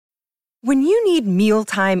When you need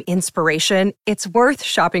mealtime inspiration, it's worth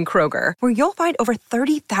shopping Kroger, where you'll find over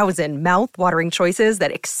 30,000 mouth-watering choices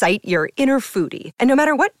that excite your inner foodie. And no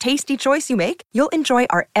matter what tasty choice you make, you'll enjoy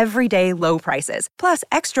our everyday low prices, plus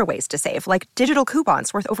extra ways to save, like digital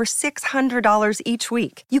coupons worth over $600 each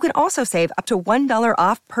week. You can also save up to $1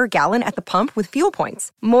 off per gallon at the pump with fuel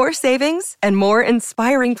points. More savings and more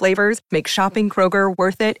inspiring flavors make shopping Kroger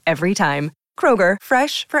worth it every time. Kroger,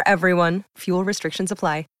 fresh for everyone. Fuel restrictions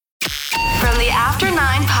apply. From the After 9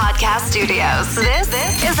 podcast studios, this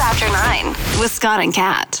is After 9 with Scott and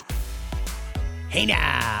Kat. Hey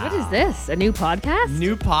now. What is this? A new podcast?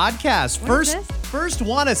 New podcast. What is this? First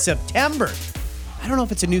one of September. I don't know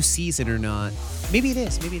if it's a new season or not. Maybe it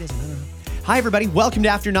is. Maybe it isn't. I don't know. Hi, everybody. Welcome to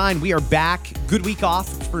After 9. We are back. Good week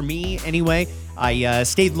off for me anyway. I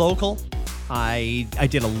stayed local. I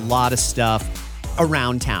did a lot of stuff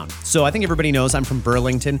around town. So I think everybody knows I'm from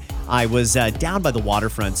Burlington. I was down by the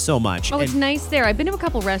waterfront so much. Oh, it's nice there. I've been to a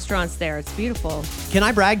couple restaurants there. It's beautiful. Can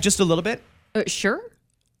I brag just a little bit? Sure.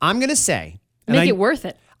 I'm going to say. Make it worth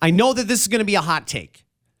it. I know that this is going to be a hot take.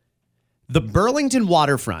 The Burlington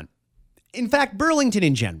waterfront, in fact, Burlington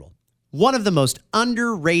in general, one of the most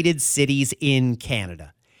underrated cities in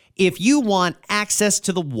Canada. If you want access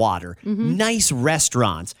to the water, nice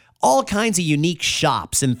restaurants, all kinds of unique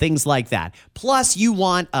shops and things like that. Plus, you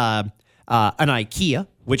want an IKEA,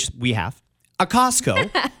 which we have, a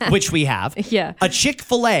Costco, which we have, Yeah. a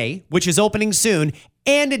Chick-fil-A, which is opening soon,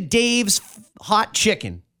 and a Dave's Hot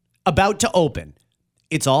Chicken about to open.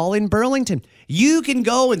 It's all in Burlington. You can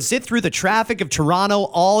go and sit through the traffic of Toronto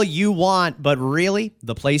all you want, but really,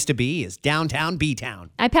 the place to be is downtown B-Town.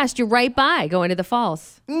 I passed you right by going to the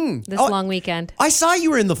falls this long weekend. I saw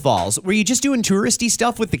you were in the falls. Were you just doing touristy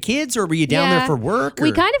stuff with the kids, or were you down there for work?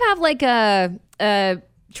 We kind of have like a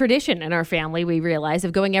tradition in our family, we realized,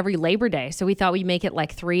 of going every Labor Day. So we thought we'd make it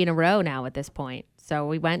like 3 in a row now at this point. So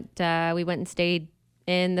we went and stayed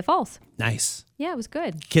in the falls. Nice. Yeah, it was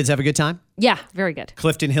good. Kids have a good time? Yeah, very good.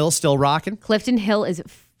 Clifton Hill still rocking? Clifton Hill is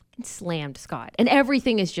fucking slammed, Scott. And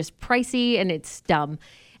everything is just pricey and it's dumb.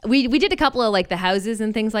 We did a couple of like the houses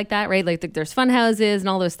and things like that, right? Like there's fun houses and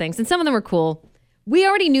all those things. And some of them were cool. We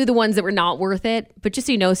already knew the ones that were not worth it. But just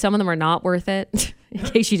so you know, some of them are not worth it. In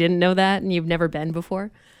case you didn't know that and you've never been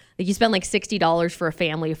before. Like you spend like $60 for a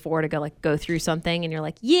family of 4 to go through something. And you're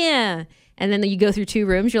like, yeah. And then you go through 2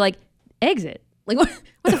 rooms. You're like, exit. Like, what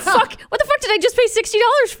the fuck? What the fuck did I just pay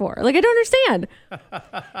 $60 for? Like, I don't understand.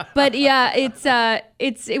 But yeah,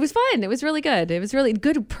 it was fun. It was really good. It was really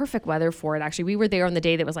good, perfect weather for it, actually. We were there on the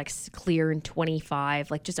day that was like clear and 25,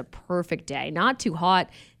 like just a perfect day. Not too hot,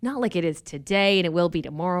 not like it is today and it will be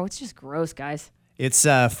tomorrow. It's just gross, guys. It's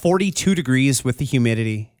 42 degrees with the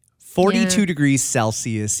humidity. 42 degrees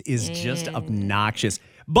Celsius is just obnoxious.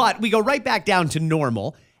 But we go right back down to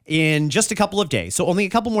normal in just a couple of days. So only a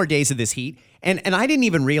couple more days of this heat. And I didn't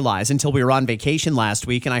even realize until we were on vacation last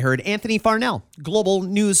week and I heard Anthony Farnell, global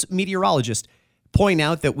news meteorologist, point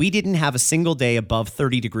out that we didn't have a single day above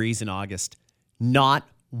 30 degrees in August. Not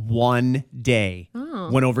one day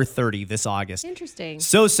went over 30 this August. Interesting.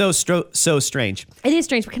 So strange. It is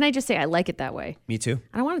strange, but can I just say I like it that way? Me too.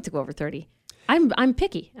 I don't want it to go over 30. I'm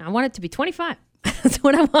picky. I want it to be 25. That's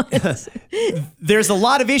what I want. There's a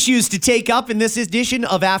lot of issues to take up in this edition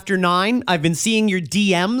of After 9. I've been seeing your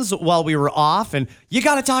DMs while we were off, and you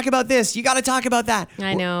got to talk about this. You got to talk about that.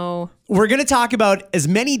 I know. We're going to talk about as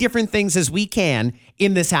many different things as we can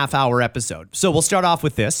in this half-hour episode. So we'll start off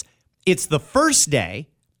with this. It's the first day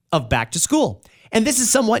of back to school. And this is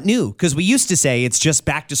somewhat new because we used to say it's just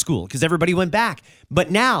back to school because everybody went back. But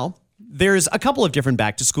now there's a couple of different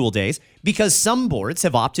back to school days because some boards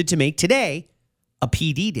have opted to make today a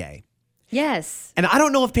PD day. Yes. And I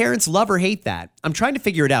don't know if parents love or hate that. I'm trying to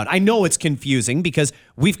figure it out. I know it's confusing because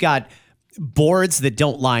we've got boards that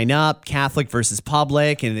don't line up, Catholic versus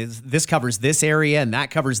public, and this covers this area and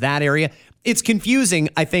that covers that area. It's confusing,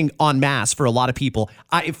 I think, en masse for a lot of people.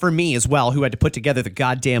 For me as well, who had to put together the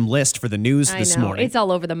goddamn list for the news this morning. It's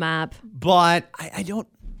all over the map. But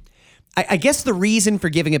I guess the reason for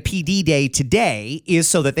giving a PD day today is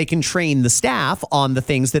so that they can train the staff on the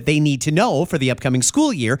things that they need to know for the upcoming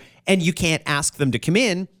school year. And you can't ask them to come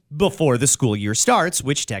in before the school year starts,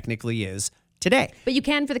 which technically is today. But you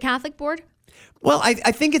can for the Catholic board? Well, I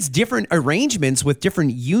think it's different arrangements with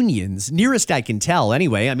different unions, nearest I can tell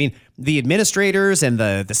anyway. I mean, the administrators and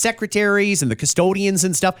the secretaries and the custodians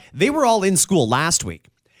and stuff, they were all in school last week.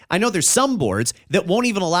 I know there's some boards that won't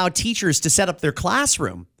even allow teachers to set up their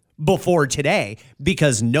classroom before today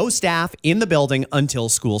because no staff in the building until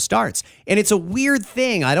school starts. And it's a weird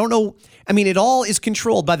thing. I don't know. I mean, it all is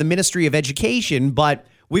controlled by the Ministry of Education, but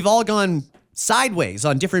we've all gone sideways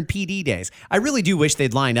on different PD days. I really do wish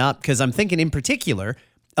they'd line up because I'm thinking in particular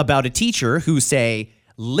about a teacher who, say,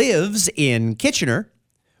 lives in Kitchener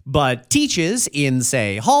but teaches in,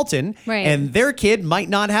 say, Halton, Right. and their kid might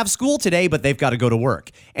not have school today, but they've got to go to work.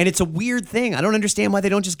 And it's a weird thing. I don't understand why they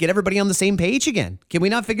don't just get everybody on the same page again. Can we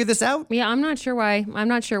not figure this out? Yeah, I'm not sure why. I'm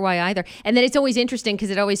not sure why either. And then it's always interesting because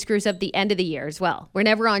it always screws up the end of the year as well. We're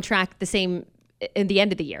never on track the same in the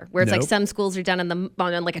end of the year, where it's like Nope. some schools are done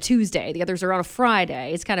on like a Tuesday, the others are on a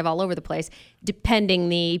Friday. It's kind of all over the place, depending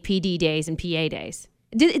the PD days and PA days.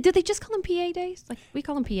 Did they just call them PA days? Like we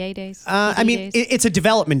call them PA days. I PD mean, days? it's a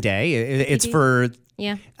development day. It's for...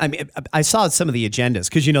 Yeah. I mean, I saw some of the agendas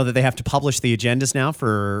because you know that they have to publish the agendas now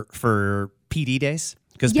for PD days.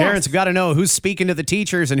 Because Yes. parents have got to know who's speaking to the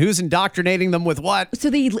teachers and who's indoctrinating them with what. So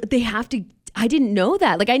they have to. I didn't know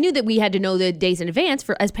that. Like I knew that we had to know the days in advance.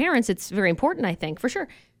 For as parents, it's very important. I think for sure.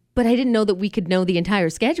 But I didn't know that we could know the entire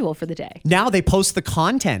schedule for the day. Now they post the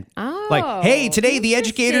content. Oh, Like, hey, today the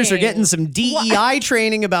educators are getting some DEI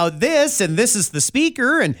training about this, and this is the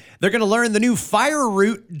speaker, and they're going to learn the new fire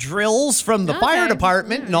route drills from the fire Okay.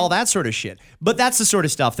 department and all that sort of shit. But that's the sort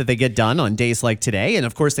of stuff that they get done on days like today. And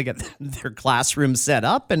of course, they get their classroom set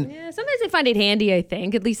up. And Yeah, sometimes they find it handy, I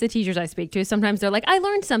think, at least the teachers I speak to. Sometimes they're like, I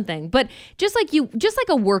learned something. But just like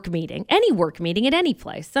a work meeting, any work meeting at any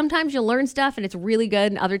place, sometimes you'll learn stuff and it's really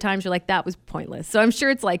good. And other times you're like, that was pointless. So I'm sure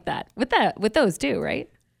it's like that with those too, right?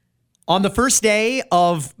 on the first day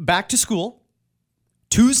of back to school,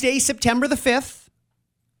 Tuesday, September the 5th,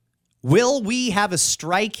 will we have a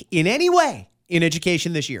strike in any way in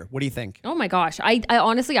education this year? What do you think? Oh my gosh. I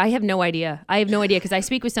honestly, I have no idea. I have no idea because I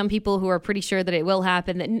speak with some people who are pretty sure that it will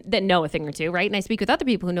happen that know a thing or two, right? And I speak with other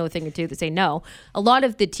people who know a thing or two that say no. A lot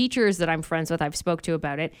of the teachers that I'm friends with, I've spoke to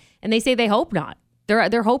about it, and they say they hope not.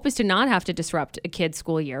 Their hope is to not have to disrupt a kid's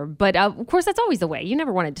school year. But of course, that's always the way. You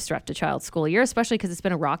never want to disrupt a child's school year, especially because it's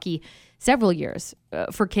been a rocky several years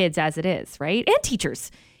for kids as it is, right? And teachers,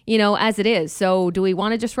 as it is. So do we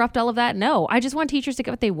want to disrupt all of that? No. I just want teachers to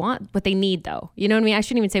get what they want, what they need, though. You know what I mean? I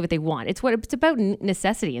shouldn't even say what they want. It's about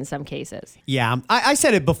necessity in some cases. Yeah, I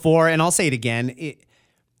said it before, and I'll say it again.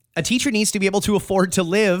 A teacher needs to be able to afford to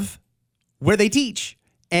live where they teach.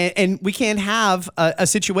 And we can't have a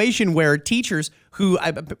situation where teachers who,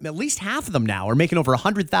 at least half of them now, are making over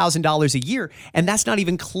 $100,000 a year, and that's not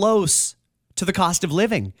even close to the cost of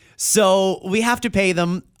living. So we have to pay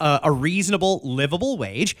them a reasonable, livable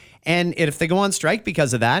wage. And if they go on strike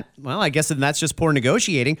because of that, well, I guess then that's just poor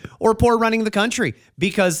negotiating or poor running the country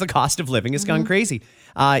because the cost of living has gone crazy.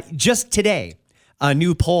 Just today, a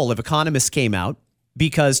new poll of economists came out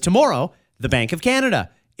because tomorrow, the Bank of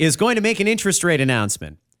Canada is going to make an interest rate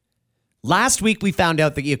announcement. Last week, we found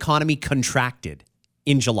out that the economy contracted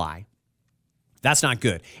in July. That's not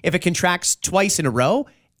good. If it contracts twice in a row,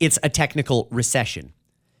 it's a technical recession.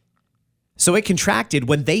 So it contracted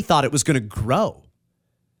when they thought it was going to grow.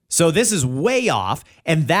 So this is way off.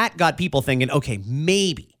 And that got people thinking, okay,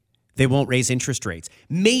 maybe they won't raise interest rates.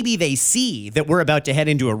 Maybe they see that we're about to head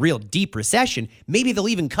into a real deep recession. Maybe they'll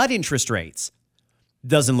even cut interest rates.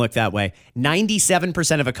 Doesn't look that way.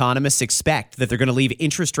 97% of economists expect that they're going to leave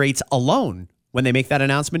interest rates alone when they make that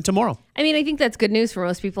announcement tomorrow. I mean, I think that's good news for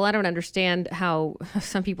most people. I don't understand how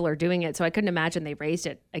some people are doing it, so I couldn't imagine they raised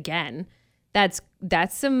it again. That's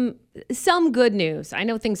some good news. I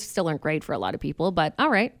know things still aren't great for a lot of people, but all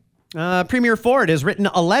right. Premier Ford has written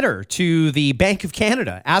a letter to the Bank of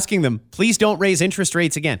Canada asking them, please don't raise interest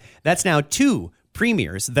rates again. That's now 2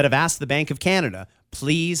 premiers that have asked the Bank of Canada,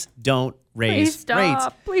 please don't raise rates.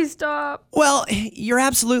 Please stop. Well, you're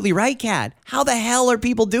absolutely right, Kat. How the hell are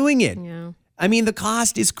people doing it? Yeah. I mean, the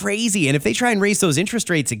cost is crazy. And if they try and raise those interest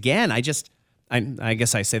rates again, I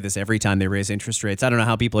guess I say this every time they raise interest rates. I don't know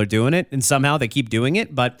how people are doing it, and somehow they keep doing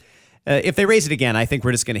it. But if they raise it again, I think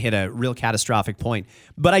we're just going to hit a real catastrophic point.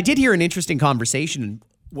 But I did hear an interesting conversation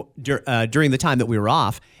during the time that we were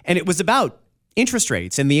off, and it was about interest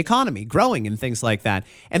rates and the economy growing and things like that.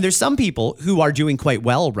 And there's some people who are doing quite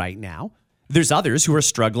well right now. There's others who are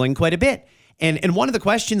struggling quite a bit. And one of the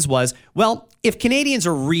questions was, well, if Canadians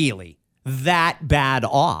are really that bad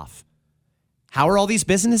off, how are all these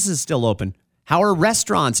businesses still open? How are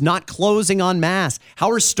restaurants not closing en masse?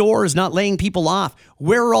 How are stores not laying people off?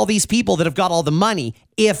 Where are all these people that have got all the money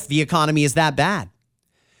if the economy is that bad?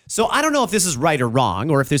 So I don't know if this is right or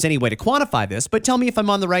wrong, or if there's any way to quantify this, but tell me if I'm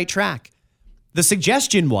on the right track. The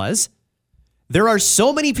suggestion was there are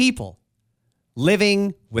so many people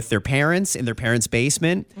living with their parents in their parents'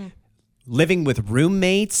 basement, living with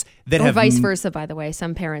roommates that Or have vice versa, by the way.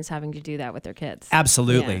 Some parents having to do that with their kids.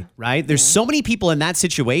 Absolutely, Yeah. right? There's so many people in that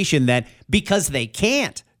situation that because they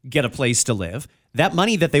can't get a place to live, That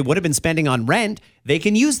money that they would have been spending on rent, they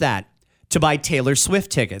can use that to buy Taylor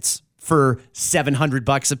Swift tickets for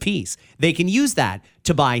 $700 a piece. They can use that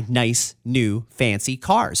to buy nice, new, fancy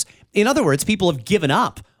cars. In other words, people have given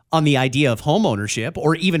up on the idea of home ownership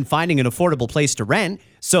or even finding an affordable place to rent.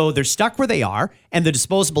 So they're stuck where they are, and the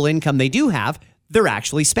disposable income they do have, they're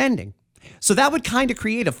actually spending. So that would kind of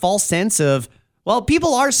create a false sense of, well,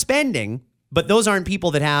 people are spending, but those aren't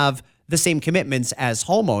people that have the same commitments as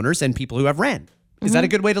homeowners and people who have rent. Is that a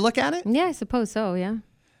good way to look at it? Yeah, I suppose so, yeah.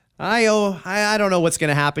 I don't know what's going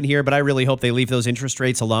to happen here, but I really hope they leave those interest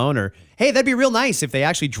rates alone. Or, hey, that'd be real nice if they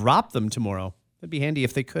actually dropped them tomorrow. That'd be handy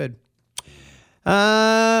if they could. We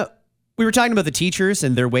were talking about the teachers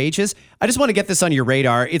and their wages. I just want to get this on your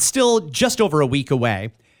radar. It's still just over a week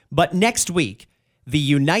away, but next week, the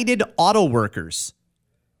United Auto Workers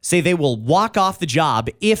say they will walk off the job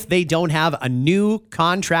if they don't have a new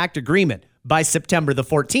contract agreement by September the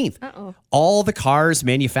 14th. Uh-oh. All the cars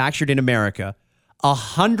manufactured in America,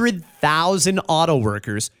 100,000 auto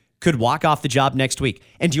workers could walk off the job next week.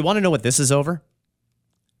 And do you want to know what this is over?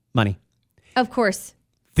 Money. Of course.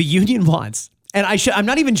 The union wants, and I'm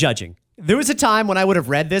not even judging. There was a time when I would have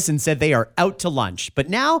read this and said they are out to lunch, but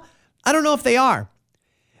now I don't know if they are.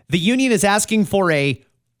 The union is asking for a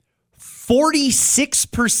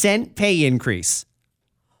 46% pay increase.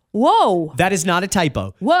 Whoa. That is not a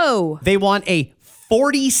typo. Whoa. They want a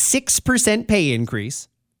 46% pay increase.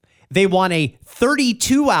 They want a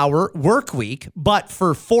 32-hour work week, but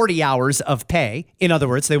for 40 hours of pay. In other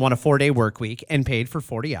words, they want a 4-day work week and paid for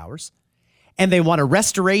 40 hours. And they want a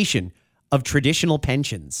restoration of traditional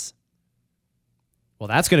pensions. Well,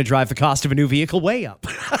 that's going to drive the cost of a new vehicle way up.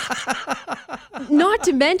 Not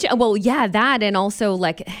to mention, well, yeah, that, and also,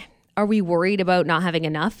 like, are we worried about not having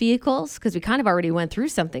enough vehicles? Because we kind of already went through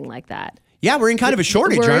something like that. Yeah, we're in kind of a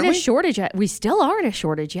shortage, aren't we? We're in a shortage. We still are in a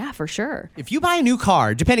shortage, yeah, for sure. If you buy a new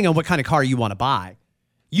car, depending on what kind of car you want to buy,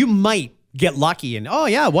 you might get lucky and, oh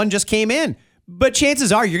yeah, one just came in. But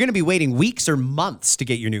chances are you're going to be waiting weeks or months to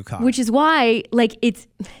get your new car. Which is why, like, it's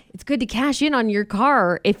good to cash in on your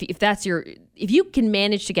car if you can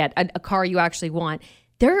manage to get a car you actually want.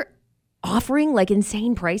 They're offering like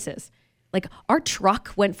insane prices. Like our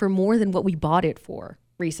truck went for more than what we bought it for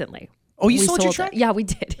recently. Oh, you sold your truck? Yeah, we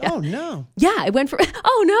did. Yeah. Oh no. Yeah, it went for.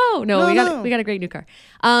 Oh no, we got a great new car.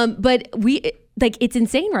 But it's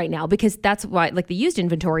insane right now because that's why like the used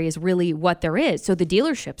inventory is really what there is. So the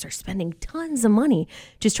dealerships are spending tons of money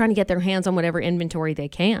just trying to get their hands on whatever inventory they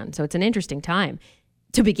can. So it's an interesting time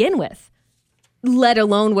to begin with, let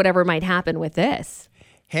alone whatever might happen with this.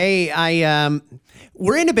 Hey,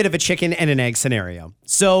 we're in a bit of a chicken and an egg scenario.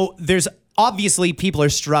 So there's obviously people are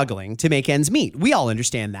struggling to make ends meet. We all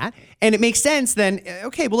understand that. And it makes sense then,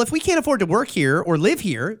 okay, well, if we can't afford to work here or live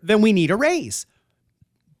here, then we need a raise.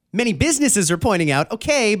 Many businesses are pointing out,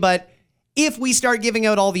 okay, but if we start giving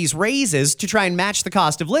out all these raises to try and match the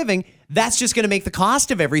cost of living, that's just going to make the cost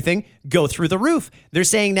of everything go through the roof. They're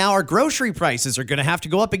saying now our grocery prices are going to have to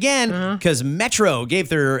go up again because Metro gave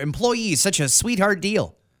their employees such a sweetheart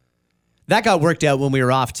deal. That got worked out when we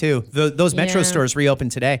were off, too. Those Metro stores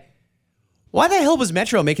reopened today. Why the hell was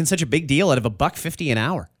Metro making such a big deal out of $1.50 an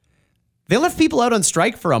hour? They left people out on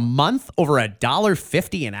strike for a month over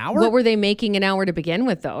 $1.50 an hour? What were they making an hour to begin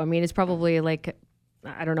with, though? I mean, it's probably like,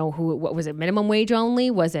 I don't know, what was it, minimum wage only?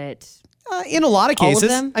 Was it? In a lot of cases. All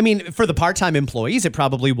of them? I mean, for the part-time employees, it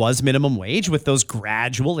probably was minimum wage with those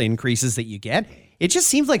gradual increases that you get. It just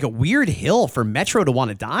seems like a weird hill for Metro to want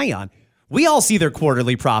to die on. We all see their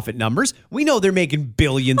quarterly profit numbers. We know they're making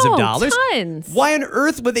billions of dollars. Tons. Why on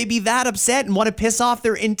earth would they be that upset and want to piss off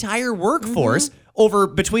their entire workforce over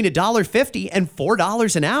between $1.50 and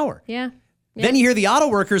 $4 an hour? Yeah. Then you hear the auto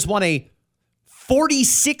workers want a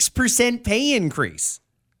 46% pay increase.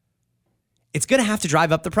 It's going to have to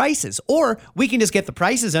drive up the prices. Or we can just get the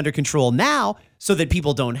prices under control now so that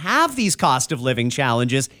people don't have these cost of living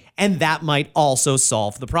challenges, and that might also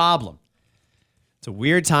solve the problem. It's a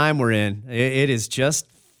weird time we're in. It is just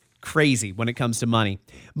crazy when it comes to money.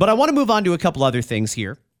 But I want to move on to a couple other things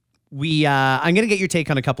here. I'm going to get your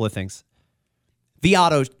take on a couple of things. The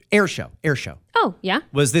air show Oh, yeah.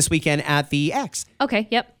 was this weekend at the X. Okay,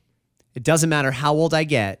 yep. It doesn't matter how old I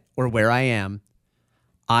get or where I am.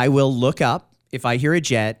 I will look up if I hear a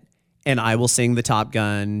jet and I will sing the Top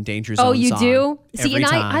Gun Danger Zone song. Oh, you do? See, every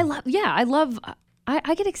and time.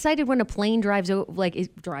 I get excited when a plane drives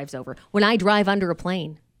over. When I drive under a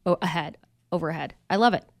plane overhead. I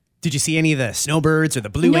love it. Did you see any of the snowbirds or the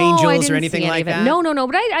Blue Angels or anything like that? No.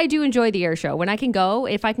 But I do enjoy the air show. When I can go,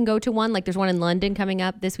 if I can go to one, like there's one in London coming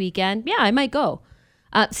up this weekend. Yeah, I might go.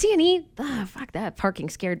 C&E, fuck that. Parking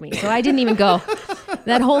scared me. So I didn't even go.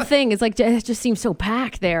 That whole thing is like, it just seems so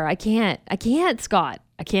packed there. I can't, Scott.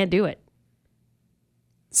 I can't do it.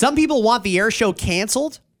 Some people want the air show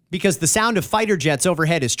canceled because the sound of fighter jets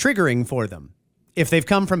overhead is triggering for them if they've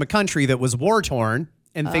come from a country that was war-torn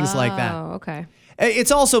and things like that. Oh, okay.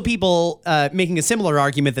 It's also people making a similar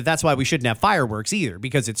argument that that's why we shouldn't have fireworks either,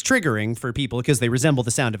 because it's triggering for people because they resemble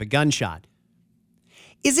the sound of a gunshot.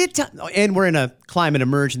 Is it and we're in a climate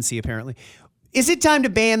emergency, apparently. Is it time to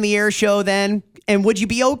ban the air show then? And would you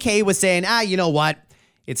be okay with saying, you know what?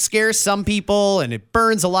 It scares some people and it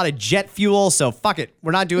burns a lot of jet fuel, so fuck it.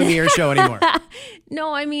 We're not doing the air show anymore.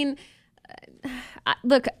 No, I mean,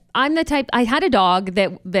 look, I'm the type, I had a dog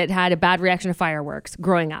that had a bad reaction to fireworks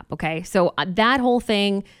growing up, okay? So that whole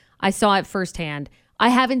thing, I saw it firsthand. I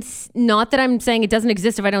haven't, not that I'm saying it doesn't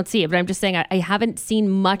exist if I don't see it, but I'm just saying I haven't seen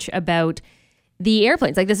much about the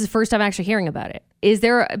airplanes. Like, this is the first time actually hearing about it. Is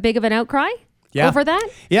there a big of an outcry over that?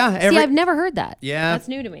 Yeah. See, I've never heard that. Yeah. That's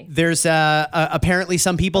new to me. There's apparently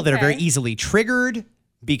some people that are very easily triggered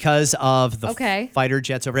because of the fighter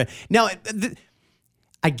jets overhead. Now,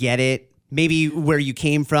 I get it. Maybe where you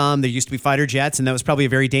came from, there used to be fighter jets, and that was probably a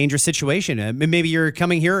very dangerous situation. Maybe you're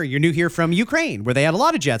coming here, or you're new here from Ukraine, where they had a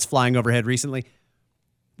lot of jets flying overhead recently.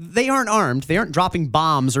 They aren't armed. They aren't dropping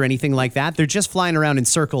bombs or anything like that. They're just flying around in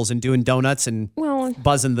circles and doing donuts and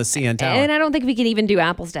buzzing the CN Tower. And I don't think we can even do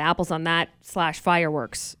apples to apples on that /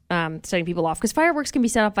 fireworks, setting people off. Because fireworks can be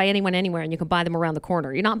set up by anyone, anywhere, and you can buy them around the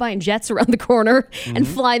corner. You're not buying jets around the corner and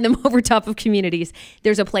flying them over top of communities.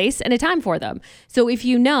 There's a place and a time for them. So if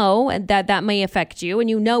you know that may affect you, and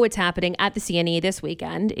you know it's happening at the CNE this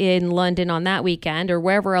weekend, in London on that weekend, or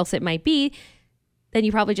wherever else it might be, then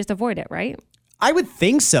you probably just avoid it, right? I would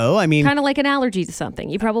think so. I mean, kind of like an allergy to something.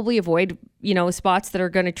 You probably avoid, spots that are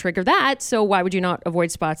going to trigger that. So why would you not avoid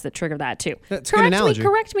spots that trigger that too? That's a good analogy.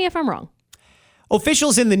 Correct me if I'm wrong.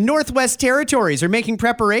 Officials in the Northwest Territories are making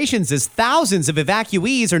preparations as thousands of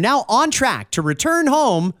evacuees are now on track to return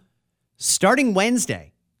home starting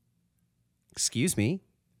Wednesday. Excuse me.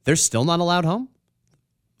 They're still not allowed home?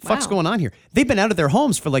 Fuck's going on here? They've been out of their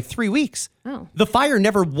homes for like 3 weeks. Oh. The fire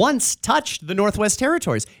never once touched the Northwest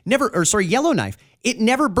Territories. Yellowknife. It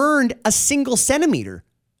never burned a single centimeter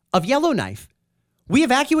of Yellowknife. We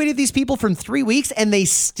evacuated these people from 3 weeks and they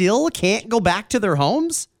still can't go back to their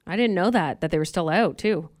homes? I didn't know that they were still out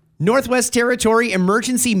too. Northwest Territory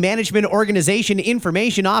Emergency Management Organization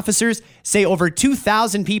information officers say over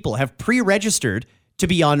 2,000 people have pre-registered to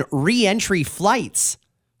be on re-entry flights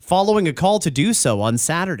following a call to do so on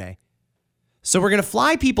Saturday. So we're going to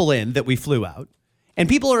fly people in that we flew out, and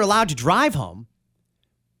people are allowed to drive home,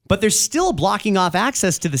 but they're still blocking off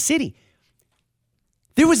access to the city.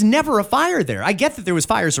 There was never a fire there. I get that there was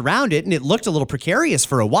fires around it, and it looked a little precarious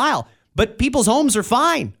for a while, but people's homes are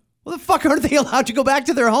fine. Well, the fuck aren't they allowed to go back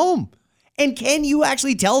to their home? And can you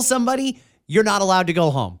actually tell somebody you're not allowed to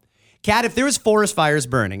go home? Kat, if there was forest fires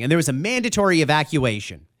burning and there was a mandatory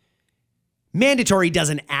evacuation, mandatory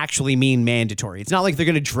doesn't actually mean mandatory. It's not like they're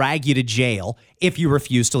going to drag you to jail if you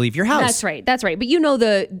refuse to leave your house. That's right. But you know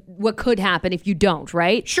what could happen if you don't,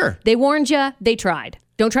 right? Sure. They warned you. They tried.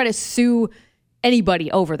 Don't try to sue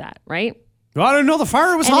anybody over that, right? Well, I didn't know the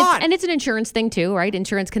fire was hot. And it's an insurance thing too, right?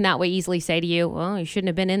 Insurance can that way easily say to you, well, you shouldn't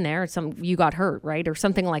have been in there. You got hurt, right? Or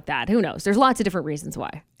something like that. Who knows? There's lots of different reasons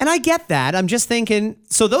why. And I get that. I'm just thinking,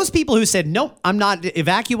 so those people who said, nope, I'm not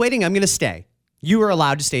evacuating, I'm going to stay. You are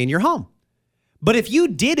allowed to stay in your home. But if you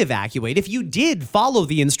did evacuate, if you did follow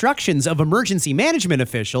the instructions of emergency management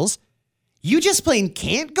officials, you just plain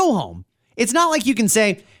can't go home. It's not like you can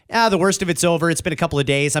say, the worst of it's over. It's been a couple of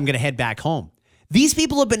days. I'm going to head back home. These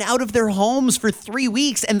people have been out of their homes for 3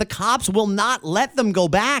 weeks and the cops will not let them go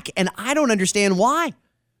back. And I don't understand why.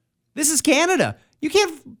 This is Canada. You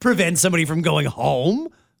can't prevent somebody from going home.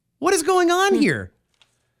 What is going on here?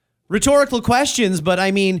 Rhetorical questions, but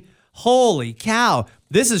I mean, holy cow.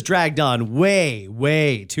 This has dragged on way,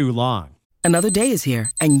 way too long. Another day is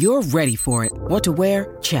here, and you're ready for it. What to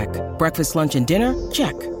wear? Check. Breakfast, lunch, and dinner?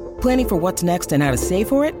 Check. Planning for what's next and how to save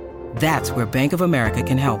for it? That's where Bank of America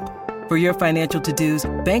can help. For your financial to-dos,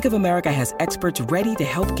 Bank of America has experts ready to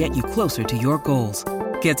help get you closer to your goals.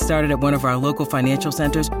 Get started at one of our local financial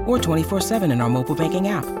centers or 24/7 in our mobile banking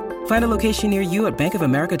app. Find a location near you at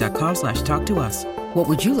bankofamerica.com/talktous. What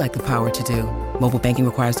would you like the power to do? Mobile banking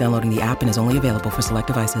requires downloading the app and is only available for select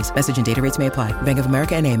devices. Message and data rates may apply. Bank of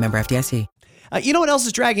America NA, member FDIC. You know what else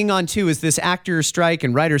is dragging on too is this actor strike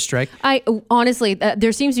and writer strike. I honestly,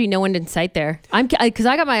 there seems to be no end in sight there. Because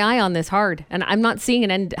I got my eye on this hard, and I'm not seeing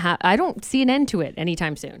an end. I don't see an end to it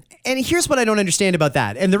anytime soon. And here's what I don't understand about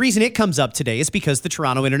that. And the reason it comes up today is because the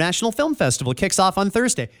Toronto International Film Festival kicks off on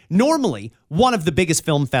Thursday. Normally, one of the biggest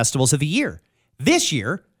film festivals of the year. This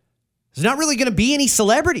year, there's not really going to be any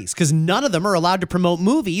celebrities because none of them are allowed to promote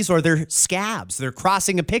movies or they're scabs. They're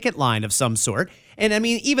crossing a picket line of some sort. And I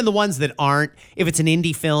mean, even the ones that aren't, if it's an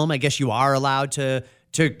indie film, I guess you are allowed to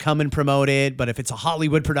come and promote it. But if it's a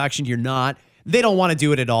Hollywood production, you're not. They don't want to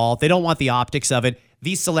do it at all. They don't want the optics of it.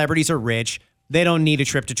 These celebrities are rich. They don't need a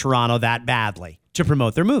trip to Toronto that badly to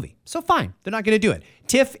promote their movie. So fine, they're not going to do it.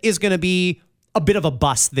 TIFF is going to be a bit of a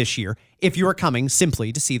bust this year if you are coming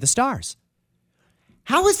simply to see the stars.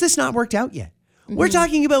 How has this not worked out yet? We're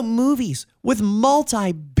talking about movies with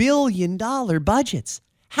multi-billion-dollar budgets.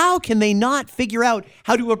 How can they not figure out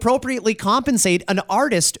how to appropriately compensate an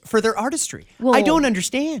artist for their artistry? Well, I don't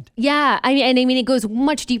understand. Yeah, I mean, it goes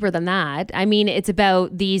much deeper than that. I mean, it's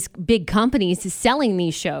about these big companies selling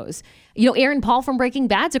these shows. You know, Aaron Paul from Breaking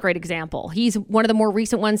Bad's a great example. He's one of the more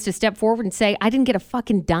recent ones to step forward and say, I didn't get a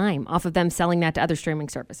fucking dime off of them selling that to other streaming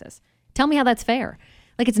services. Tell me how that's fair.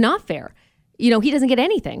 Like, it's not fair. You know, he doesn't get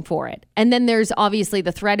anything for it. And then there's obviously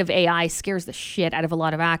the threat of AI scares the shit out of a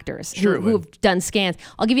lot of actors who have done scans.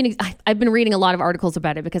 I'll give you I've been reading a lot of articles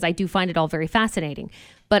about it because I do find it all very fascinating.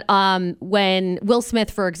 But when Will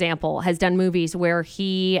Smith, for example, has done movies where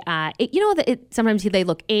he, sometimes they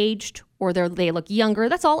look aged or they look younger.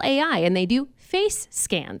 That's all AI. And they do face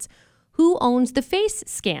scans. Who owns the face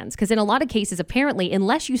scans? Because in a lot of cases, apparently,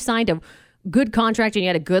 unless you signed a good contract and you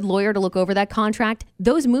had a good lawyer to look over that contract,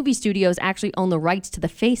 those movie studios actually own the rights to the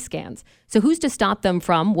face scans. So who's to stop them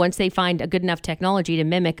from, once they find a good enough technology to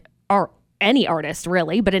mimic any artist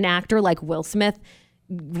really, but an actor like Will Smith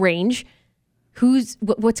range,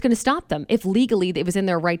 what's going to stop them if legally it was in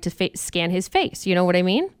their right to scan his face? You know what I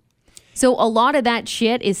mean? So a lot of that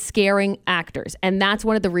shit is scaring actors, and that's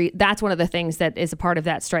one of the things that is a part of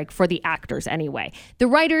that strike for the actors anyway. The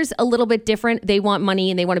writers a little bit different. They want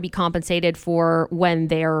money and they want to be compensated for when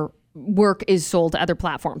their work is sold to other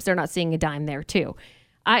platforms. They're not seeing a dime there too.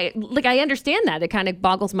 I understand that. It kind of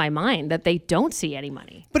boggles my mind that they don't see any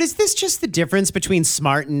money. But is this just the difference between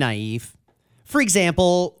smart and naive? For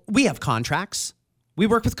example, we have contracts. We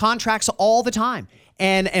work with contracts all the time.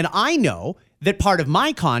 And I know that part of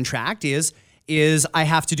my contract is I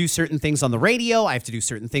have to do certain things on the radio. I have to do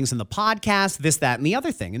certain things in the podcast, this, that, and the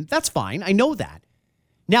other thing. And that's fine. I know that.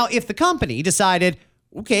 Now, if the company decided,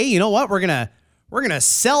 okay, you know what? We're going to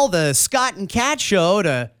sell the Scott and Kat show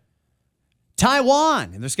to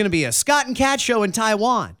Taiwan. And there's going to be a Scott and Kat show in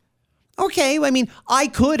Taiwan. Okay, I mean, I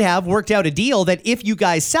could have worked out a deal that if you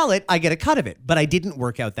guys sell it, I get a cut of it, but I didn't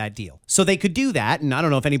work out that deal. So they could do that, and I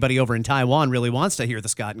don't know if anybody over in Taiwan really wants to hear the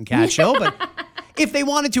Scott and Kat show, but if they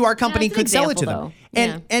wanted to, our company could sell it to them.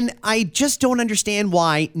 And I just don't understand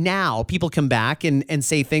why now people come back and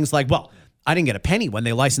say things like, well, I didn't get a penny when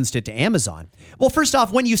they licensed it to Amazon. Well, first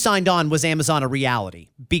off, when you signed on, was Amazon a reality?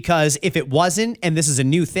 Because if it wasn't, and this is a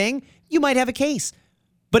new thing, you might have a case.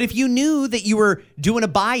 But if you knew that you were doing a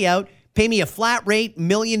buyout, pay me a flat rate, $1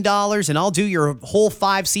 million, and I'll do your whole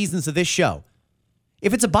 5 seasons of this show.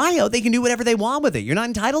 If it's a buyout, they can do whatever they want with it. You're not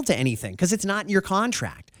entitled to anything because it's not in your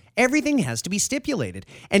contract. Everything has to be stipulated.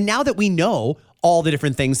 And now that we know all the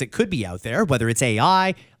different things that could be out there, whether it's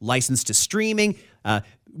AI, licensed to streaming,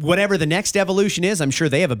 whatever the next evolution is, I'm sure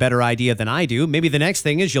they have a better idea than I do. Maybe the next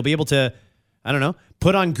thing is you'll be able to, I don't know,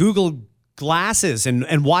 put on Google glasses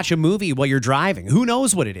and watch a movie while you're driving. Who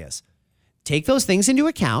knows what it is? Take those things into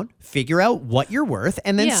account, figure out what you're worth,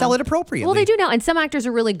 and then sell it appropriately. Well, they do now. And some actors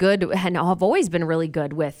are really good and have always been really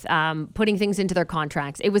good with putting things into their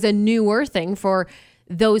contracts. It was a newer thing for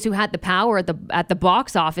those who had the power at the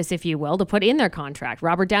box office, if you will, to put in their contract.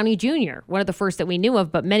 Robert Downey Jr., one of the first that we knew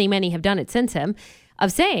of, but many, many have done it since him,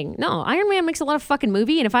 of saying, no, Iron Man makes a lot of fucking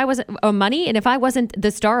movie, and if I wasn't the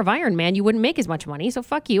star of Iron Man, you wouldn't make as much money, so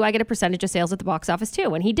fuck you, I get a percentage of sales at the box office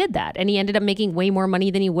too. And he did that, and he ended up making way more money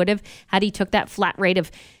than he would have had he took that flat rate of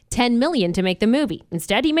 $10 million to make the movie.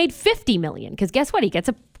 Instead, he made $50 million, because guess what? He gets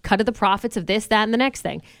a cut of the profits of this, that, and the next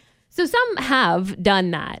thing. So some have done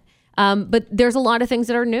that. But there's a lot of things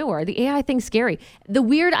that are newer. The AI thing's scary. The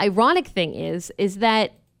weird, ironic thing is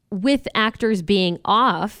that with actors being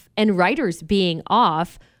off and writers being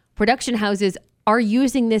off, production houses are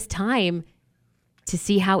using this time to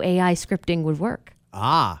see how AI scripting would work.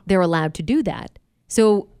 They're allowed to do that.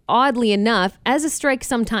 So oddly enough, as a strike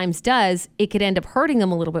sometimes does, it could end up hurting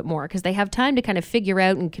them a little bit more because they have time to kind of figure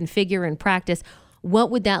out and configure and practice.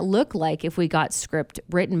 What would that look like if we got script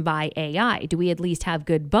written by AI? Do we at least have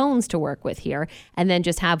good bones to work with here and then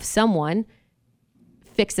just have someone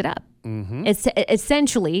fix it up? Mm-hmm. It's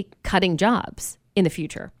essentially cutting jobs in the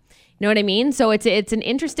future. You know what I mean? So it's an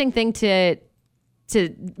interesting thing to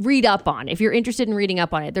to read up on if you're interested in reading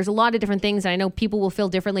up on it. There's a lot of different things, and I know people will feel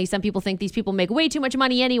differently. Some people think these people make way too much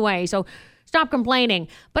money anyway, so stop complaining.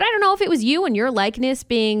 But I don't know if it was you and your likeness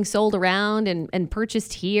being sold around and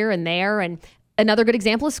purchased here and there. And another good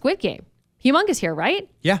example is Squid Game. Humongous here, right?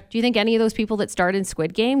 Yeah. Do you think any of those people that started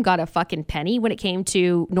Squid Game got a fucking penny when it came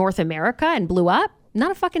to North America and blew up? Not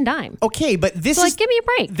a fucking dime. Okay, but this So, is... give me a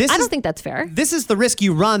break. I don't think that's fair. This is the risk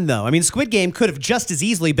you run, though. I mean, Squid Game could have just as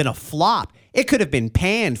easily been a flop. It could have been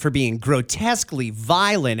panned for being grotesquely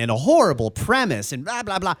violent and a horrible premise and blah,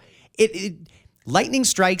 blah, blah. Lightning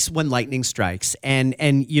strikes when lightning strikes.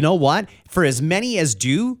 And you know what? For as many as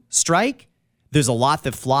do strike, there's a lot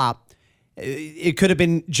that flop. It could have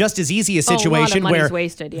been just as easy a situation where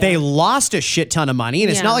wasted, they lost a shit ton of money. And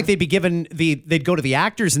it's not like they'd go to the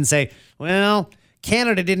actors and say, well,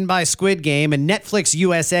 Canada didn't buy Squid Game and Netflix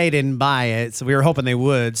USA didn't buy it. So we were hoping they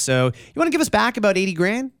would. So you want to give us back about 80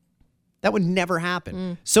 grand? That would never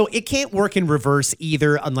happen. So it can't work in reverse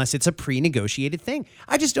either unless it's a pre-negotiated thing.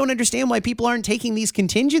 I just don't understand why people aren't taking these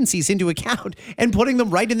contingencies into account and putting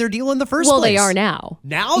them right in their deal in the first place. Well, they are now.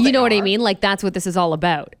 Now you they know what I are. mean? Like, that's what this is all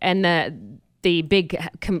about. And the big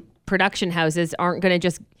production houses aren't going to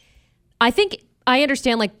just... I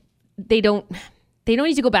understand, like, they don't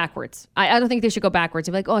need to go backwards. I don't think they should go backwards.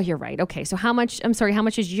 You're like, oh, you're right. Okay, so how much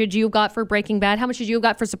should you have got for Breaking Bad? How much should you have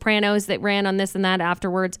got for Sopranos that ran on this and that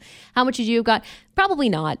afterwards? How much should you have got? Probably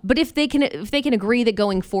not. But if they can agree that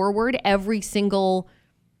going forward, every single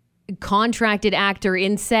contracted actor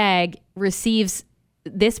in SAG receives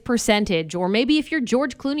this percentage, or maybe if you're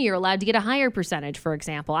George Clooney, you're allowed to get a higher percentage, for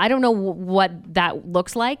example. I don't know what that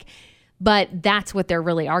looks like, but that's what they're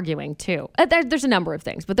really arguing too. There's a number of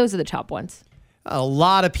things, but those are the top ones. A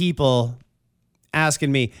lot of people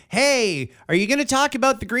asking me, hey, are you going to talk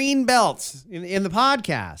about the green belts in the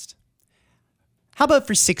podcast? How about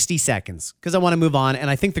for 60 seconds? Because I want to move on, and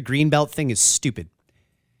I think the green belt thing is stupid.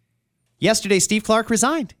 Yesterday, Steve Clark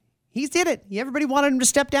resigned. He did it. Everybody wanted him to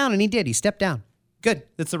step down, and he did. He stepped down. Good.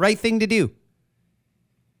 That's the right thing to do.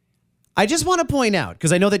 I just want to point out,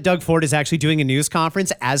 because I know that Doug Ford is actually doing a news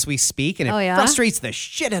conference as we speak, and it frustrates the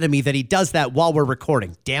shit out of me that he does that while we're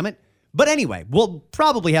recording. Damn it. But anyway, we'll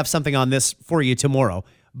probably have something on this for you tomorrow.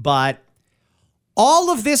 But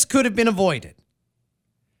all of this could have been avoided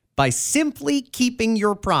by simply keeping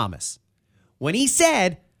your promise. When he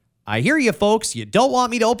said, I hear you folks, you don't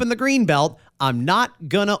want me to open the green belt, I'm not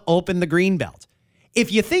gonna open the green belt.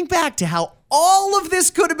 If you think back to how all of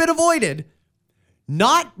this could have been avoided,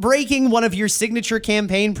 not breaking one of your signature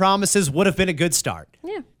campaign promises would have been a good start.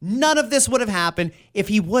 Yeah. None of this would have happened if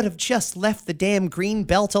he would have just left the damn green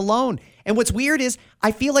belt alone. And what's weird is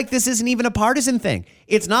I feel like this isn't even a partisan thing.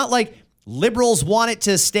 It's not like liberals want it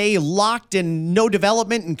to stay locked and no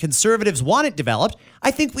development and conservatives want it developed.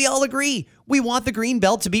 I think we all agree. We want the green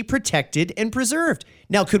belt to be protected and preserved.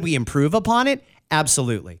 Now, could we improve upon it?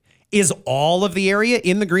 Absolutely. Is all of the area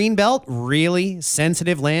in the green belt really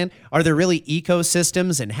sensitive land? Are there really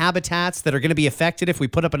ecosystems and habitats that are going to be affected if we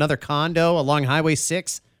put up another condo along Highway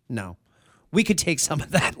 6? No. We could take some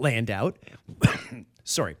of that land out.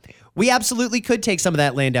 Sorry. We absolutely could take some of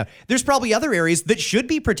that land out. There's probably other areas that should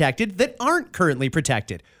be protected that aren't currently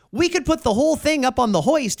protected. We could put the whole thing up on the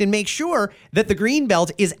hoist and make sure that the green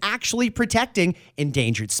belt is actually protecting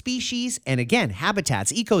endangered species and, again,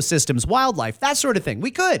 habitats, ecosystems, wildlife, that sort of thing.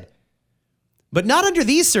 We could. But not under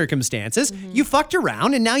these circumstances. You fucked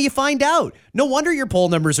around and now you find out. No wonder your poll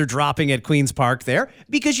numbers are dropping at Queen's Park there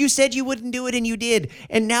because you said you wouldn't do it and you did.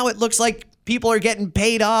 And now it looks like people are getting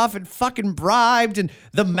paid off and fucking bribed and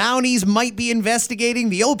the Mounties might be investigating.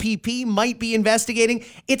 The OPP might be investigating.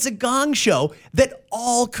 It's a gong show that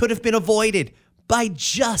all could have been avoided by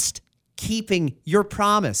just keeping your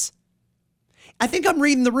promise. I think I'm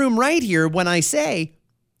reading the room right here when I say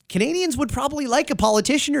Canadians would probably like a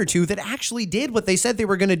politician or two that actually did what they said they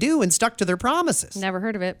were going to do and stuck to their promises. Never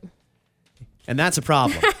heard of it. And that's a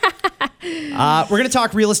problem. We're going to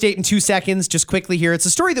talk real estate in 2 seconds, just quickly here. It's a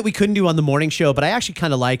story that we couldn't do on the morning show, but I actually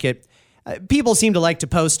kind of like it. People seem to like to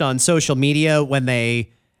post on social media when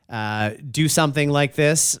they do something like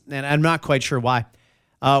this, and I'm not quite sure why.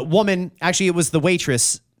 Woman, actually, it was the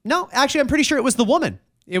waitress. No, actually, I'm pretty sure it was the woman.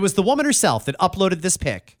 It was the woman herself that uploaded this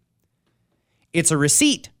pic. It's a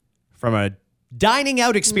receipt from a dining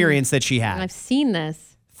out experience that she had. I've seen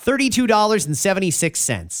this.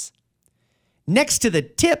 $32.76. Next to the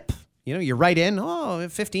tip, you write in,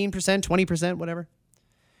 15%, 20%, whatever,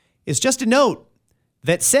 is just a note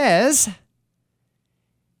that says,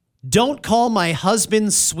 don't call my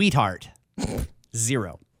husband sweetheart.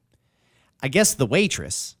 0. I guess the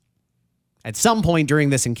waitress, at some point during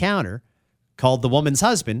this encounter, called the woman's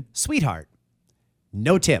husband sweetheart.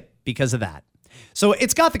 No tip because of that. So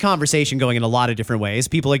it's got the conversation going in a lot of different ways.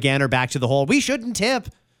 People, again, are back to the whole, we shouldn't tip.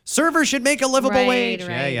 Servers should make a livable wage.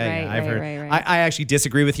 I've heard. I actually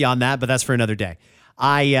disagree with you on that, but that's for another day.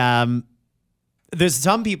 There's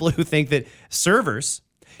some people who think that servers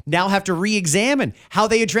now have to re-examine how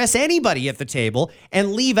they address anybody at the table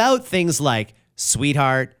and leave out things like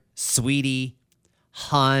sweetheart, sweetie,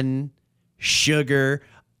 hun, sugar,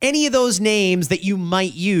 any of those names that you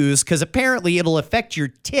might use, because apparently it'll affect your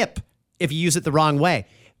tip if you use it the wrong way.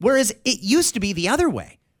 Whereas it used to be the other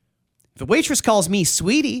way. If the waitress calls me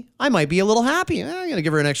sweetie, I might be a little happy. I'm going to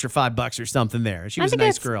give her an extra $5 or something there. She was a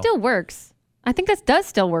nice girl. Still works. I think that does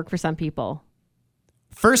still work for some people.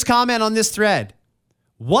 First comment on this thread.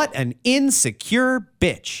 What an insecure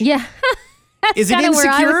bitch. Yeah. Is it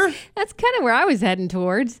insecure? That's kind of where I was heading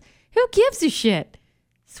towards. Who gives a shit?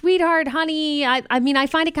 Sweetheart, honey. I mean, I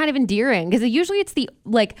find it kind of endearing because usually it's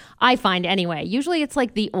I find anyway, usually it's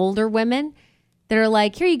like the older women that are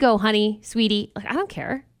like, here you go, honey, sweetie. Like, I don't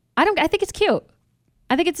care. I think it's cute.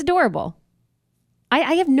 I think it's adorable.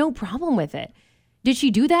 I have no problem with it. Did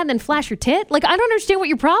she do that and then flash her tit? Like, I don't understand what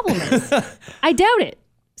your problem is. I doubt it.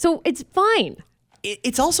 So it's fine.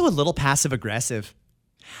 It's also a little passive aggressive.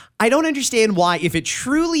 I don't understand why, if it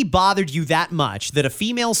truly bothered you that much that a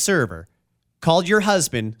female server called your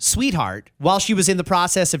husband sweetheart while she was in the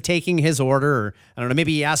process of taking his order, or I don't know,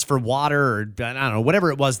 maybe he asked for water, or I don't know,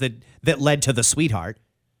 whatever it was that led to the sweetheart.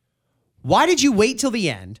 Why did you wait till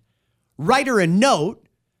the end, write her a note,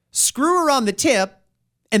 screw her on the tip,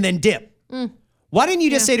 and then dip? Why didn't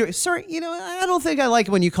you just say to her, sorry, I don't think I like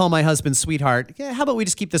it when you call my husband sweetheart. Yeah, how about we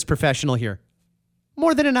just keep this professional here?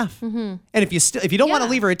 More than enough. Mm-hmm. And if you don't want to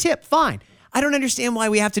leave her a tip, fine. I don't understand why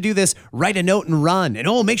we have to do this, write a note and run,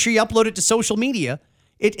 and make sure you upload it to social media.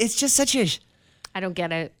 It's just such a... I don't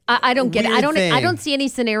get it. I don't get it. I don't see any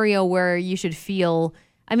scenario where you should feel...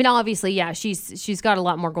 I mean, obviously, yeah, she's got a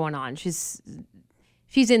lot more going on. She's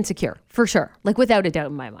insecure, for sure. Like, without a doubt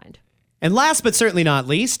in my mind. And last but certainly not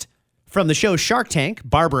least, from the show Shark Tank,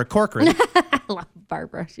 Barbara Corcoran. I love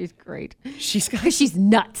Barbara. She's great. She's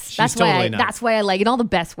nuts. That's totally nuts. That's why I like it in all the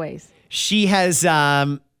best ways. She has...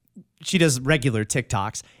 She does regular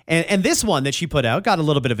TikToks. And this one that she put out got a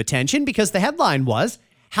little bit of attention because the headline was,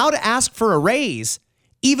 how to ask for a raise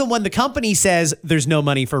even when the company says there's no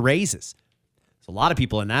money for raises. There's a lot of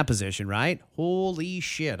people in that position, right? Holy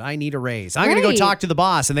shit, I need a raise. I'm going to go talk to the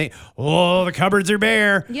boss. And the cupboards are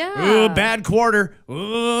bare. Yeah. Oh, bad quarter.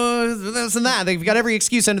 Oh, this and that. They've got every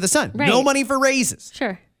excuse under the sun. Right. No money for raises.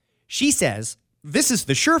 Sure. She says this is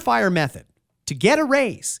the surefire method to get a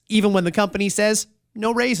raise even when the company says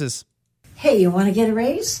no raises. Hey, you want to get a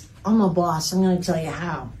raise? I'm a boss. I'm going to tell you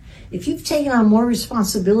how. If you've taken on more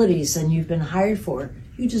responsibilities than you've been hired for,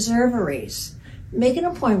 you deserve a raise. Make an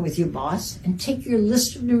appointment with your boss and take your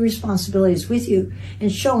list of new responsibilities with you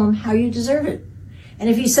and show him how you deserve it. And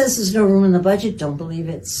if he says there's no room in the budget, don't believe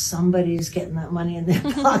it. Somebody's getting that money in their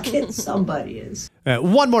pocket. Somebody is.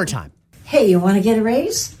 One more time. Hey, you want to get a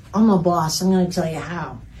raise? I'm a boss. I'm going to tell you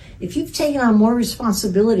how. If you've taken on more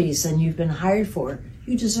responsibilities than you've been hired for,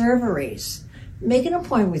 you deserve a raise. Make an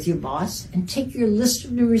appointment with your boss and take your list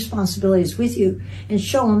of new responsibilities with you and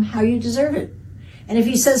show him how you deserve it. And if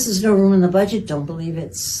he says there's no room in the budget, don't believe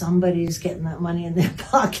it. Somebody's getting that money in their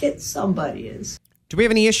pocket. Somebody is. Do we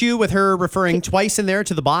have any issue with her referring twice in there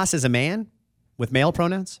to the boss as a man with male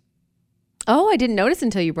pronouns? Oh, I didn't notice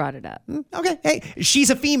until you brought it up. Okay. Hey, she's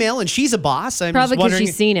a female and she's a boss. Probably because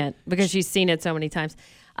she's seen it. Because she's seen it so many times.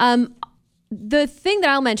 The thing that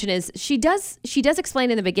I'll mention is she does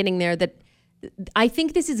explain in the beginning there that I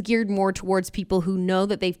think this is geared more towards people who know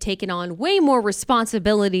that they've taken on way more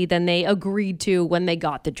responsibility than they agreed to when they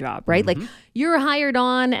got the job, right? Mm-hmm. Like you're hired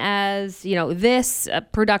on as, this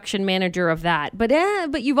production manager of that,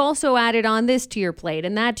 but you've also added on this to your plate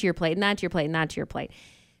and that to your plate and that to your plate and that to your plate.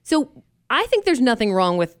 So I think there's nothing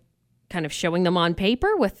wrong with kind of showing them on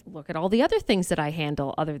paper with, look at all the other things that I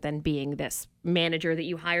handle other than being this manager that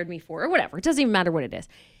you hired me for or whatever. It doesn't even matter what it is.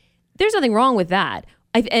 There's nothing wrong with that.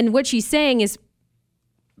 And what she's saying is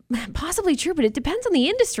possibly true, but it depends on the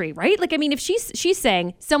industry, right? Like, I mean, if she's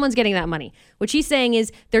saying someone's getting that money, what she's saying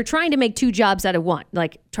is they're trying to make two jobs out of one.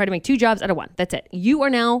 Like, try to make two jobs out of one. That's it. You are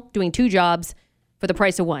now doing two jobs for the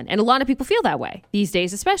price of one. And a lot of people feel that way these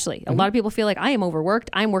days, especially. Mm-hmm. A lot of people feel like I am overworked.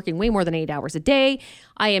 I'm working way more than 8 hours a day.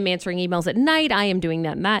 I am answering emails at night. I am doing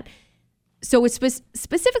that and that. So it's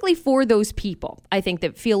specifically for those people, I think,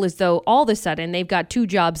 that feel as though all of a sudden they've got two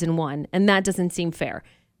jobs in one, and that doesn't seem fair.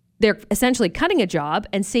 They're essentially cutting a job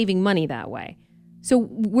and saving money that way. So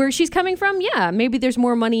where she's coming from, yeah, maybe there's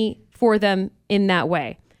more money for them in that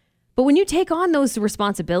way. But when you take on those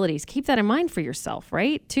responsibilities, keep that in mind for yourself,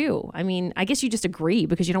 right? Too. I mean, I guess you just agree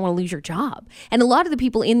because you don't want to lose your job. And a lot of the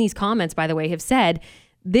people in these comments, by the way, have said,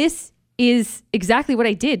 this is exactly what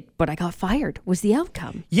I did, but I got fired was the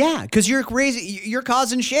outcome. Yeah, because you're crazy. You're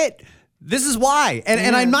causing shit. This is why.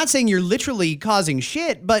 And I'm not saying you're literally causing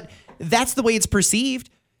shit, but that's the way it's perceived.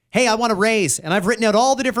 Hey, I want to raise, and I've written out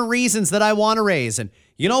all the different reasons that I want to raise. And,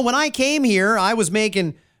 you know, when I came here, I was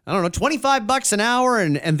making, I don't know, $25 an hour,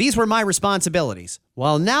 and these were my responsibilities.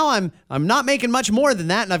 Well, now I'm not making much more than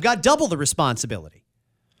that, and I've got double the responsibility.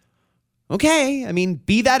 Okay, I mean,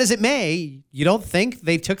 be that as it may, you don't think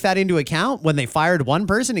they took that into account when they fired one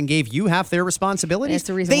person and gave you half their responsibilities? That's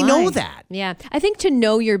the reason they why. know that. Yeah. I think to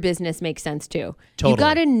know your business makes sense too. Totally. You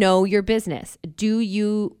got to know your business. Do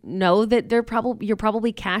you know that you're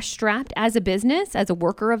probably cash strapped as a business, as a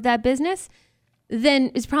worker of that business?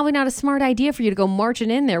 Then it's probably not a smart idea for you to go marching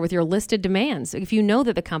in there with your listed demands. If you know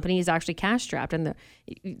that the company is actually cash strapped, and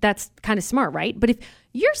that's kind of smart, right? But if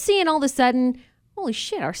you're seeing all of a sudden, holy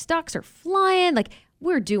shit, our stocks are flying, like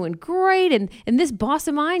we're doing great, and this boss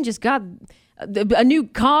of mine just got a new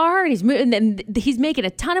car, and he's making a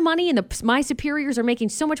ton of money, and my superiors are making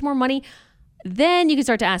so much more money, then you can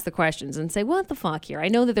start to ask the questions and say, what the fuck here? I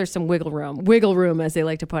know that there's some wiggle room as they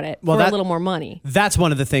like to put it, for a little more money. That's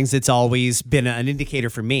one of the things that's always been an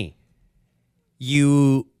indicator for me.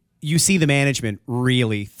 You see the management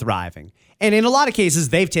really thriving. And in a lot of cases,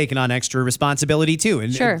 they've taken on extra responsibility too.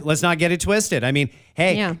 And sure. Let's not get it twisted. I mean,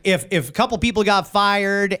 hey, if a couple people got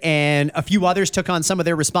fired and a few others took on some of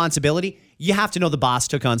their responsibility, you have to know the boss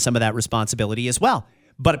took on some of that responsibility as well.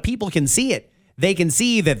 But people can see it. They can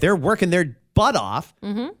see that they're working their butt off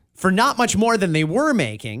for not much more than they were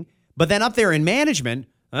making. But then up there in management,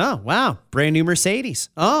 oh, wow, brand new Mercedes.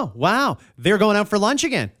 Oh, wow, they're going out for lunch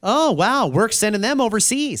again. Oh, wow, work's sending them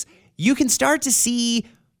overseas. You can start to see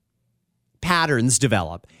patterns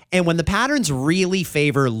develop. And when the patterns really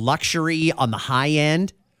favor luxury on the high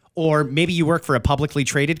end, or maybe you work for a publicly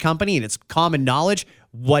traded company and it's common knowledge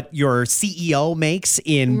what your CEO makes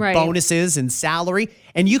in bonuses and salary,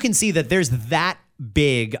 and you can see that there's that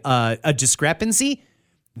big a discrepancy,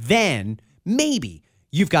 then maybe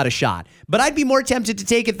you've got a shot. But I'd be more tempted to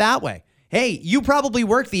take it that way. Hey, you probably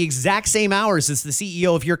work the exact same hours as the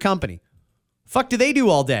CEO of your company. Fuck do they do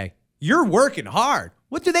all day? You're working hard.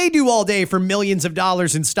 What do they do all day for millions of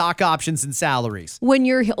dollars in stock options and salaries? When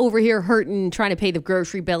you're over here hurting, trying to pay the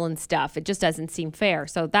grocery bill and stuff, it just doesn't seem fair.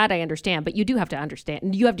 So that I understand, but you do have to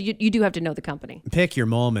understand. You do have to know the company. Pick your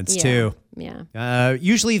moments too. Yeah.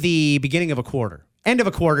 Usually the beginning of a quarter, end of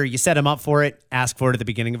a quarter, you set them up for it, ask for it at the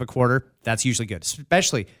beginning of a quarter. That's usually good,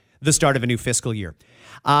 especially the start of a new fiscal year.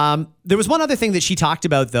 There was one other thing that she talked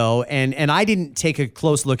about though, and I didn't take a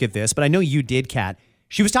close look at this, but I know you did, Kat.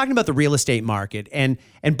 She was talking about the real estate market, and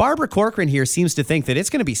Barbara Corcoran here seems to think that it's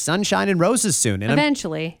going to be sunshine and roses soon. And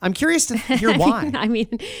eventually. I'm curious to hear why. I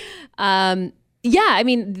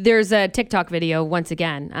mean, there's a TikTok video once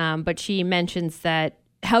again, but she mentions that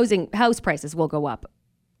house prices will go up.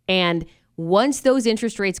 And once those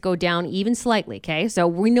interest rates go down even slightly, okay, so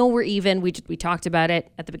we know we're even. We talked about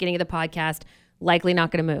it at the beginning of the podcast, likely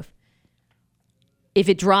not going to move. If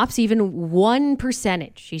it drops even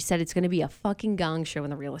 1%, she said it's going to be a fucking gong show in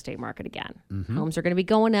the real estate market again. Mm-hmm. Homes are going to be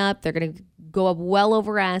going up. They're going to go up well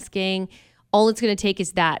over asking. All it's going to take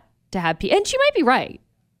is that to have people. And she might be right.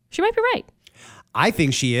 I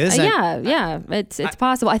think she is. It's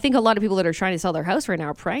possible. I think a lot of people that are trying to sell their house right now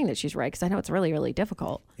are praying that she's right because I know it's really, really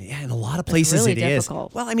difficult. Yeah, in a lot of places it is.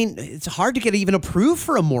 Well, I mean, it's hard to get even approved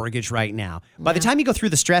for a mortgage right now. By the time you go through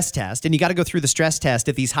the stress test, and you got to go through the stress test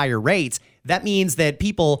at these higher rates, that means that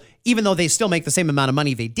people, even though they still make the same amount of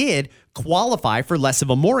money they did, qualify for less of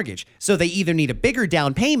a mortgage. So they either need a bigger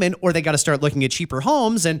down payment or they got to start looking at cheaper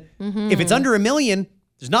homes. And if it's under $1 million,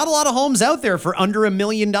 there's not a lot of homes out there for under $1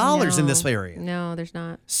 million in this area. No, there's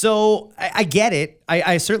not. So I get it.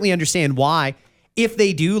 I certainly understand why. If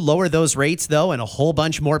they do lower those rates, though, and a whole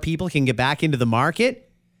bunch more people can get back into the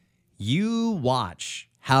market, you watch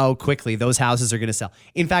how quickly those houses are going to sell.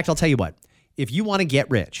 In fact, I'll tell you what. If you want to get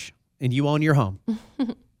rich and you own your home,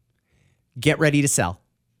 get ready to sell.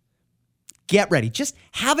 Get ready. Just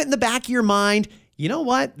have it in the back of your mind. You know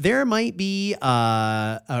what? There might be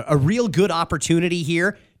a real good opportunity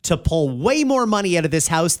here to pull way more money out of this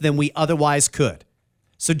house than we otherwise could.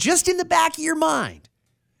 So just in the back of your mind,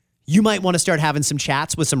 you might want to start having some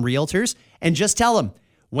chats with some realtors and just tell them,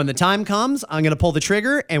 when the time comes, I'm going to pull the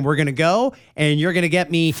trigger and we're going to go and you're going to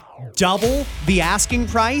get me double the asking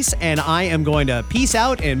price and I am going to peace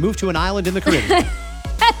out and move to an island in the Caribbean.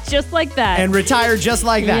 Just like that. And retire just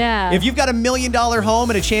like that. Yeah. If you've got $1 million home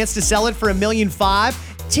and a chance to sell it for $1.5 million,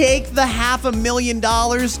 take the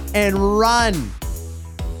 $500,000 and run.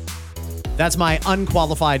 That's my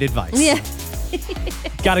unqualified advice. Yeah.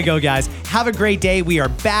 Gotta go, guys. Have a great day. We are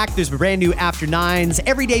back. There's brand new After Nines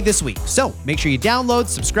every day this week. So make sure you download,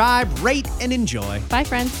 subscribe, rate, and enjoy. Bye,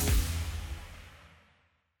 friends.